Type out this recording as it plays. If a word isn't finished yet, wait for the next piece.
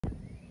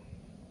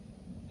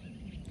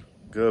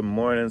Good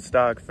morning,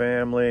 stock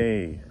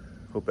family.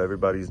 Hope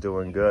everybody's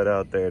doing good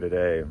out there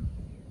today.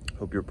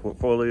 Hope your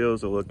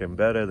portfolios are looking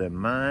better than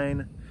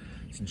mine.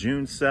 It's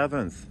June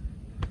 7th.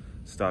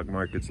 Stock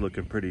market's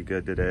looking pretty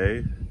good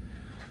today.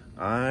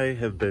 I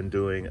have been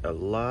doing a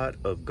lot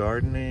of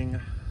gardening,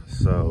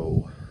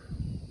 so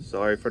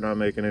sorry for not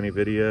making any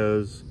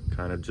videos.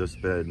 Kind of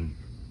just been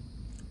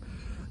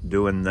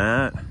doing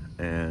that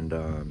and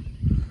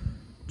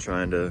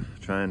trying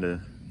to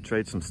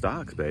trade some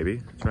stocks,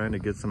 baby. Trying to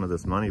get some of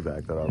this money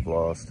back that I've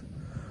lost.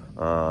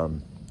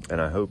 And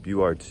I hope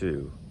you are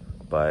too.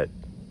 But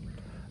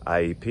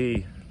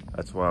IEP,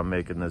 that's why I'm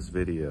making this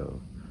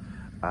video.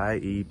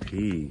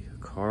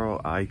 IEP,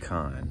 Carl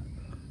Icahn.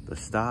 The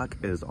stock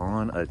is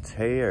on a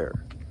tear.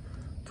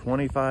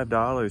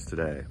 $25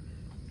 today.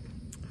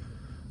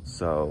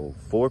 So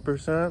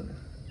 4%.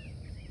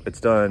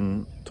 It's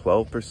done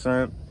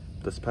 12%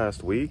 this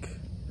past week.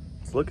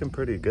 It's looking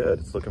pretty good.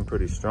 It's looking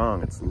pretty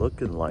strong. It's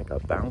looking like a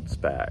bounce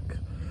back.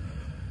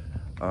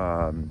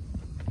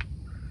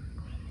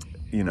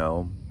 You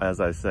know, as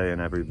I say in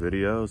every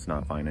video, it's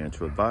not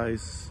financial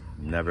advice.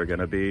 Never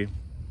gonna be.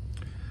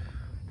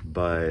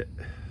 But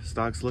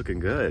stock's looking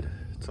good.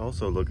 It's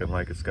also looking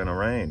like it's gonna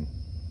rain.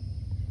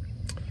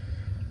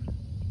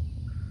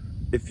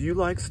 If you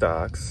like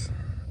stocks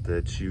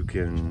that you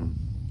can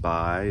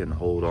buy and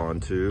hold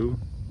on to,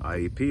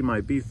 IEP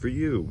might be for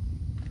you.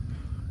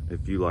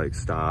 If you like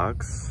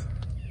stocks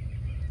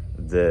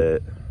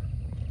that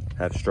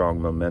have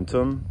strong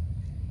momentum,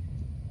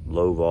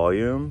 low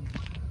volume,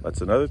 that's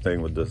another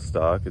thing with this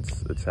stock.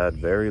 It's had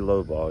very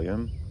low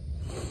volume.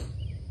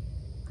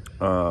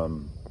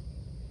 Carl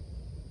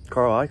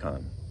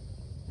Icahn,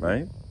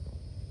 right?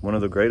 One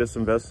of the greatest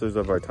investors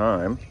of our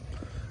time,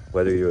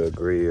 whether you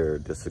agree or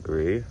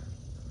disagree.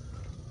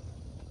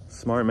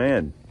 Smart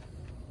man.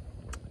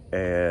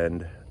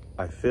 And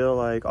I feel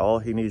like all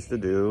he needs to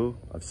do,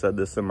 I've said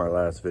this in my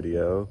last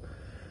video,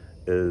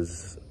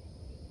 is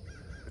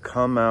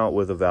come out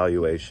with a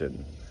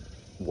valuation.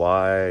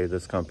 Why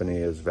this company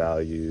is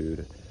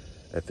valued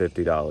at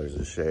 $50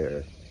 a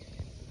share.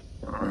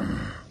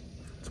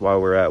 That's why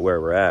we're at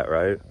where we're at,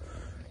 right?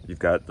 You've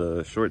got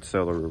the short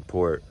seller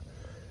report.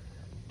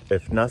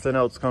 If nothing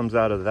else comes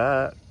out of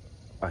that,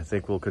 I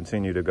think we'll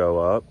continue to go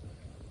up.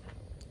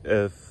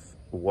 If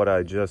what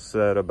I just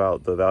said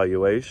about the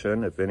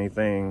valuation, if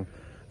anything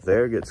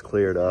there gets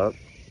cleared up,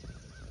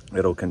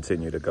 it'll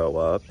continue to go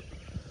up.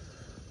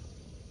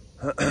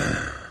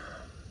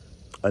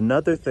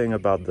 Another thing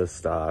about this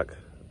stock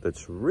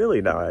that's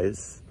really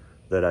nice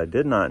that I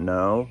did not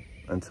know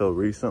until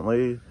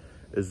recently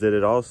is that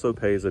it also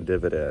pays a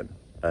dividend,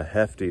 a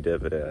hefty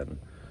dividend,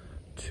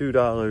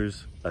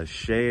 $2 a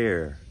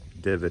share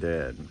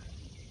dividend.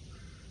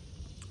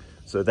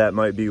 So that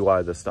might be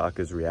why the stock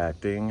is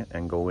reacting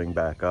and going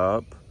back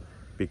up,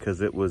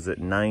 because it was at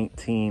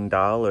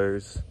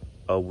 $19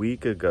 a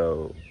week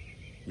ago.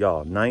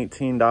 Y'all,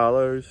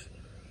 $19,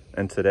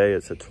 and today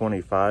it's at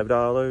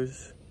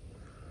 $25.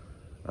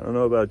 I don't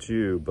know about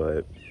you,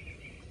 but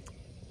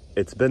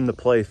it's been the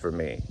play for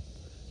me.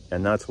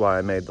 And that's why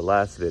I made the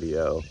last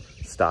video,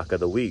 stock of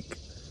the week.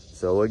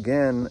 So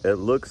again, it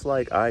looks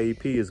like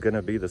IEP is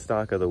gonna be the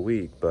stock of the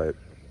week, but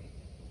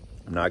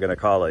I'm not gonna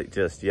call it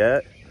just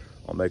yet.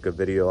 I'll make a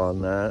video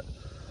on that.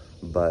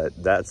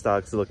 But that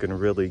stock's looking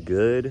really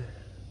good.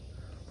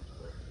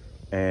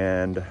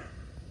 And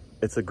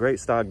it's a great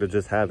stock to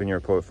just have in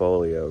your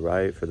portfolio,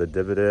 right? For the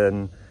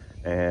dividend,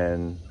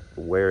 and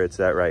where it's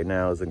at right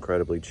now is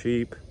incredibly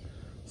cheap.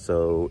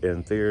 So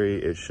in theory,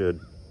 it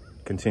should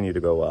continue to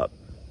go up.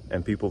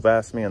 And people have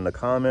asked me in the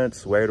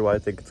comments, where do I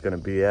think it's gonna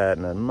be at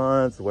in a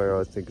month? Where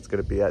do I think it's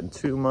gonna be at in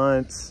 2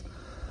 months?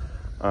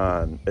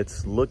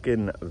 It's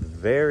looking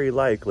very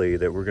likely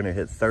that we're gonna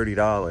hit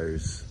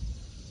 $30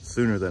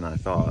 sooner than I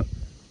thought.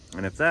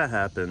 And if that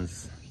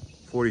happens,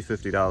 $40,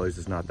 $50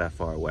 is not that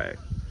far away.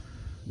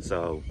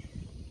 So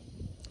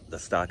the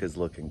stock is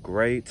looking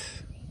great.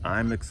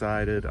 I'm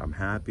excited, I'm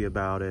happy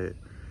about it,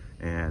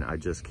 and I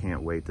just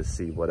can't wait to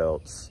see what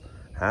else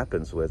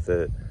happens with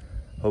it.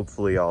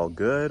 Hopefully all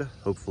good,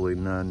 hopefully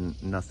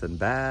nothing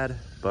bad,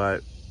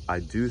 but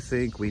I do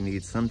think we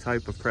need some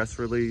type of press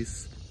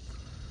release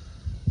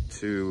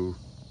to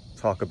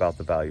talk about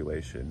the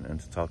valuation and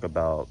to talk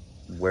about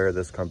where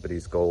this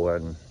company's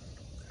going,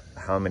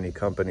 how many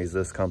companies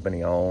this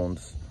company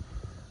owns.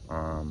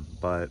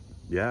 But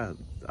yeah,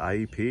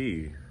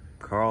 IEP,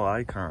 Carl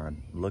Icahn,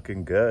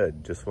 looking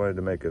good. Just wanted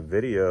to make a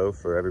video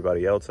for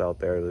everybody else out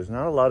there. There's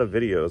not a lot of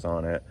videos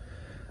on it,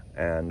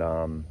 and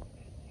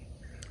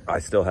I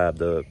still have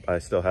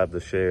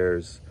the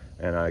shares,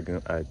 and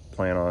I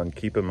plan on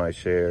keeping my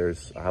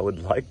shares. I would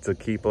like to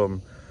keep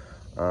them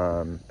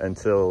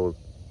until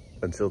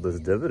this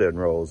dividend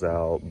rolls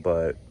out,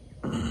 but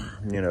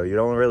you know, you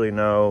don't really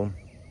know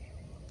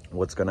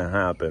what's gonna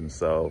happen.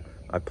 So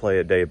I play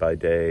it day by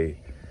day,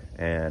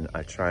 and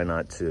I try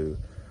not to.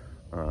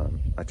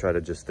 I try to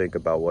just think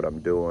about what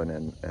I'm doing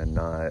and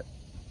not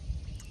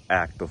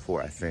act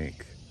before I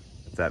think,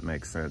 if that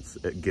makes sense.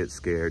 Get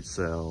scared,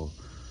 sell,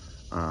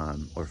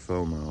 or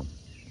FOMO.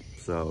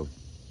 So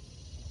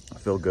I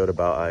feel good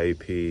about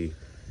IEP.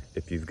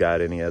 If you've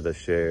got any other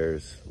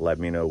shares, let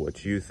me know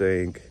what you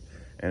think.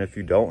 And if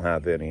you don't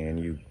have any and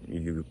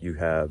you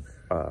have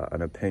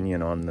an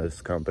opinion on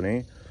this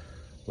company,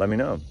 let me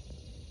know.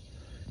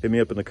 Hit me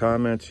up in the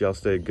comments. Y'all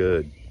stay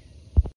good.